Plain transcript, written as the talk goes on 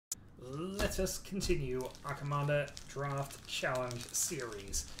let us continue our Commander Draft Challenge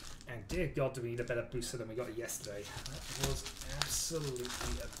series. And dear God, do we need a better booster than we got yesterday. That was absolutely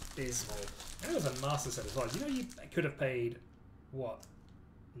abysmal. And it was a master set as well. You know, you could have paid, what,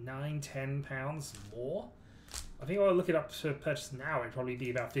 £9–10 more? I think if I look it up to purchase now, it'd probably be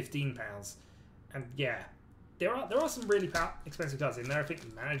about £15. And yeah, there are some really expensive cards in there. I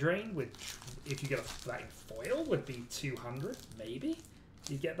think Mana Drain, which if you get that in foil, would be 200, maybe.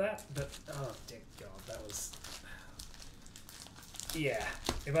 You get that, but oh dear God, that was. Yeah,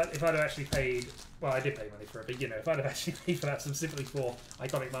 if I'd have actually paid, well, I did pay money for it, but you know, if I'd have actually paid for that specifically for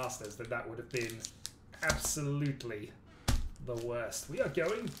Iconic Masters, then that would have been absolutely the worst. We are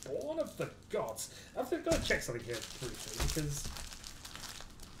going Born of the Gods. I've got to check something here briefly because.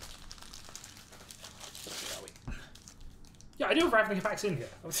 Where are we? Yeah, I do have Ravnica packs in here.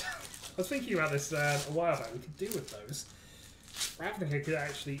 I was thinking about this a while back. We could do with those. Ravnica could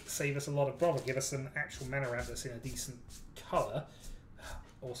actually save us a lot of bother, give us an actual mana ramp that's in a decent colour.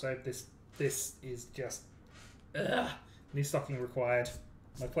 Also, this is just new stocking required.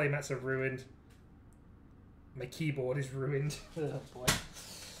 My playmats are ruined. My keyboard is ruined. Oh boy.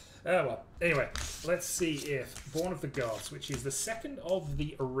 Oh well. Anyway, let's see if Born of the Gods, which is the second of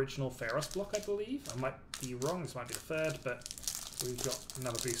the original Pharos block, I believe. I might be wrong. This might be the third, but we've got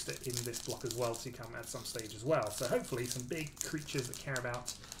another booster in this block as well to come at some stage as well. So hopefully some big creatures that care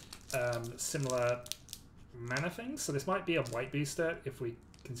about similar mana things. So this might be a white booster if we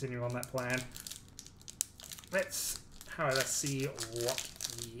continue on that plan. Let's see what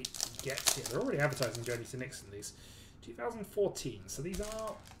we get here. They're already advertising Journey to Nixon, these. 2014. So these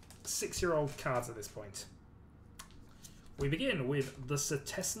are 6-year-old cards at this point. We begin with the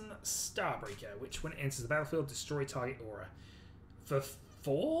Setessan Starbreaker, which when it enters the battlefield, destroy target aura. For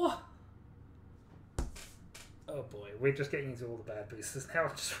 4? Oh boy, we're just getting into all the bad boosters now.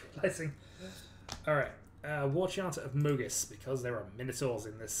 I'm just realizing. Alright, War Chanter of Mogis, because there are Minotaurs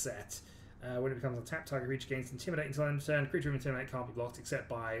in this set. When it becomes a tap, target creature gains Intimidate until end of turn. Creature with Intimidate can't be blocked except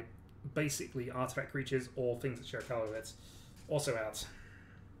by basically artifact creatures or things that share color with it. Also out.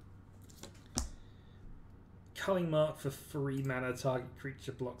 Culling Mark for 3 mana, target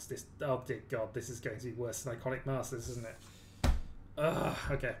creature blocks this. Oh dear God, this is going to be worse than Iconic Masters, isn't it? Ugh,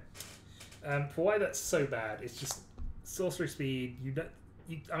 okay. For why that's so bad, it's just sorcery speed.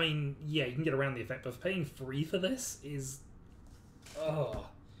 I mean, yeah, you can get around the effect, but paying 3 for this is. Oh,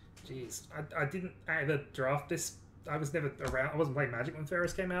 jeez. I didn't either draft this. I was never around. I wasn't playing Magic when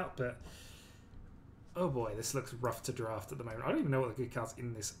Pharos came out, but oh boy, this looks rough to draft at the moment. I don't even know what the good cards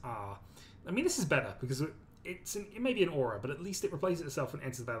in this are. I mean, this is better because it may be an aura, but at least it replaces itself when it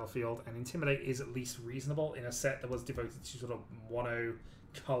enters the battlefield, and Intimidate is at least reasonable in a set that was devoted to sort of mono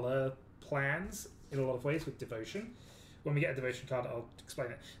color plans in a lot of ways with Devotion. When we get a Devotion card, I'll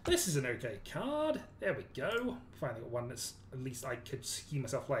explain it. This is an okay card. There we go. Finally got one that's at least I could see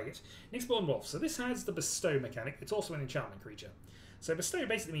myself playing it. Nyxborn Wolf. So this has the Bestow mechanic. It's also an enchantment creature. So Bestow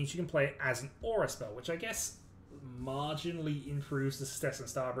basically means you can play it as an aura spell, which I guess marginally improves the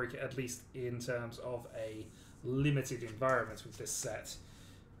Setessan Starbreaker, at least in terms of a limited environment with this set.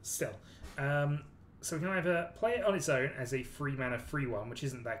 Still. So we can either play it on its own as a 3 mana free one, which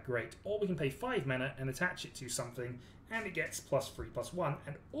isn't that great, or we can pay 5 mana and attach it to something, and it gets +3/+1.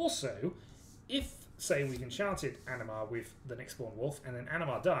 And also, if, say, we've enchanted Animar with the Nyxborn Wolf, and then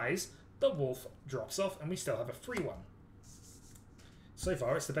Animar dies, the wolf drops off, and we still have a free one. So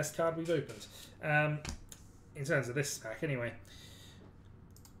far, it's the best card we've opened. In terms of this pack, anyway.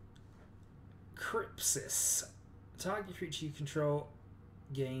 Crypsis. Target creature you control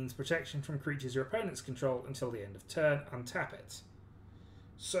gains protection from creatures your opponents control until the end of turn. Untap it.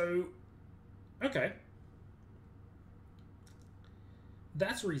 So, okay.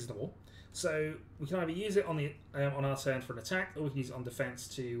 That's reasonable. So we can either use it on the on our turn for an attack, or we can use it on defense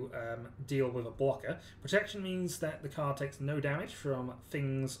to deal with a blocker. Protection means that the card takes no damage from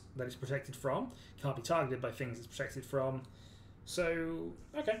things that it's protected from. Can't be targeted by things it's protected from. So,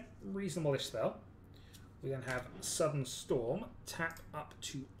 okay, reasonable-ish spell. We then have Sudden Storm. Tap up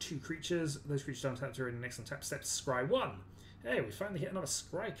to 2 creatures. Those creatures don't tap during the next untap step. Scry 1. Hey, we finally hit another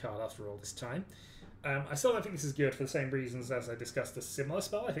Scry card after all this time. I still don't think this is good for the same reasons as I discussed a similar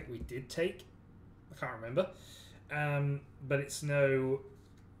spell. I think we did take. I can't remember. But it's no.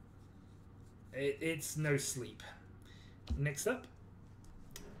 It's no sleep. Next up,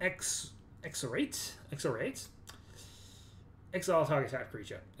 Exorate. Exile target tap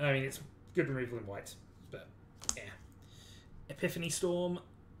creature. I mean, it's good removal in white, but yeah. Epiphany Storm.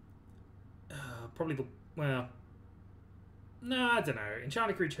 Probably the well. No, I don't know.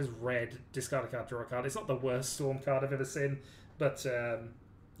 Enchanted creature has red. Discard a card, draw a card. It's not the worst Storm card I've ever seen, but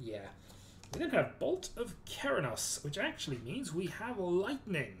Yeah. We then have Bolt of Keranos, which actually means we have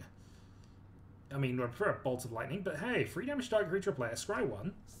Lightning. I mean, I prefer a Bolt of Lightning, but hey, 3 damage target creature player, scry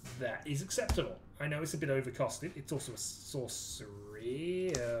 1, that is acceptable. I know it's a bit overcosted. It's also a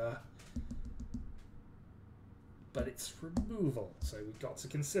sorcery, but it's removal, so we've got to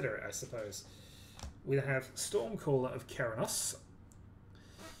consider it, I suppose. We have Stormcaller of Keranos,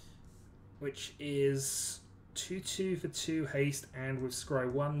 which is 2/2 for 2 haste, and with scry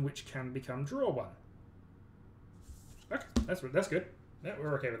 1, which can become draw 1. Okay, that's good. Yeah,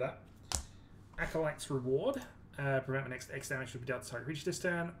 we're okay with that. Acolyte's Reward. Prevent my next X damage to be dealt to target creature this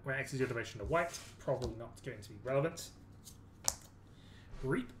turn, where X is your devotion to white. Probably not going to be relevant.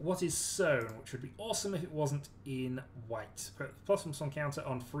 Reap What Is Sown, which would be awesome if it wasn't in white. +1 counter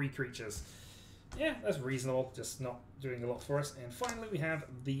on 3 creatures. Yeah, that's reasonable, just not doing a lot for us. And finally we have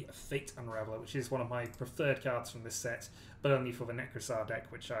the Fate Unraveler, which is one of my preferred cards from this set, but only for the Necrosar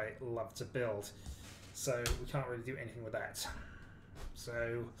deck, which I love to build. So we can't really do anything with that.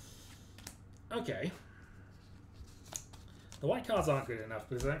 So, okay. The white cards aren't good enough,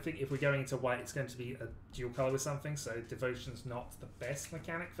 because I don't think if we're going into white, it's going to be a dual colour with something, so Devotion's not the best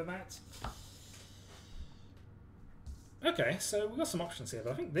mechanic for that. Okay, so we've got some options here,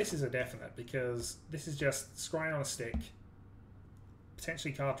 but I think this is a definite, because this is just scrying on a stick,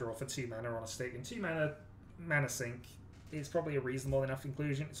 potentially card draw for 2 mana on a stick, and 2 mana sink is probably a reasonable enough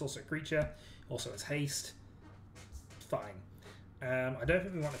inclusion. It's also a creature, also has haste. Fine. I don't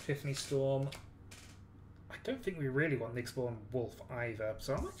think we want Epiphany Storm. I don't think we really want Nyxborn Wolf either,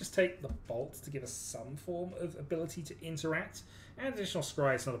 so I might just take the Bolt to give us some form of ability to interact. And additional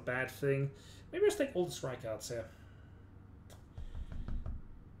scry is not a bad thing. Maybe I'll just take all the scry cards here.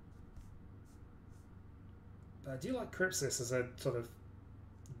 But I do like Crypsis as a sort of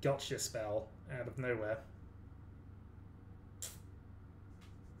gotcha spell out of nowhere.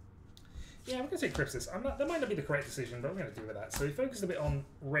 Yeah, we're going to take Crypsis. That might not be the correct decision, but I'm going to do with that. So we focused a bit on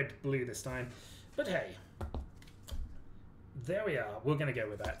red-blue this time. But hey, there we are. We're going to go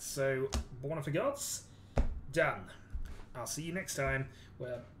with that. So, Born of the Gods, done. I'll see you next time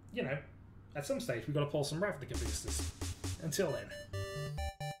where, you know, at some stage we've got to pull some Ravnica boosters. Until then.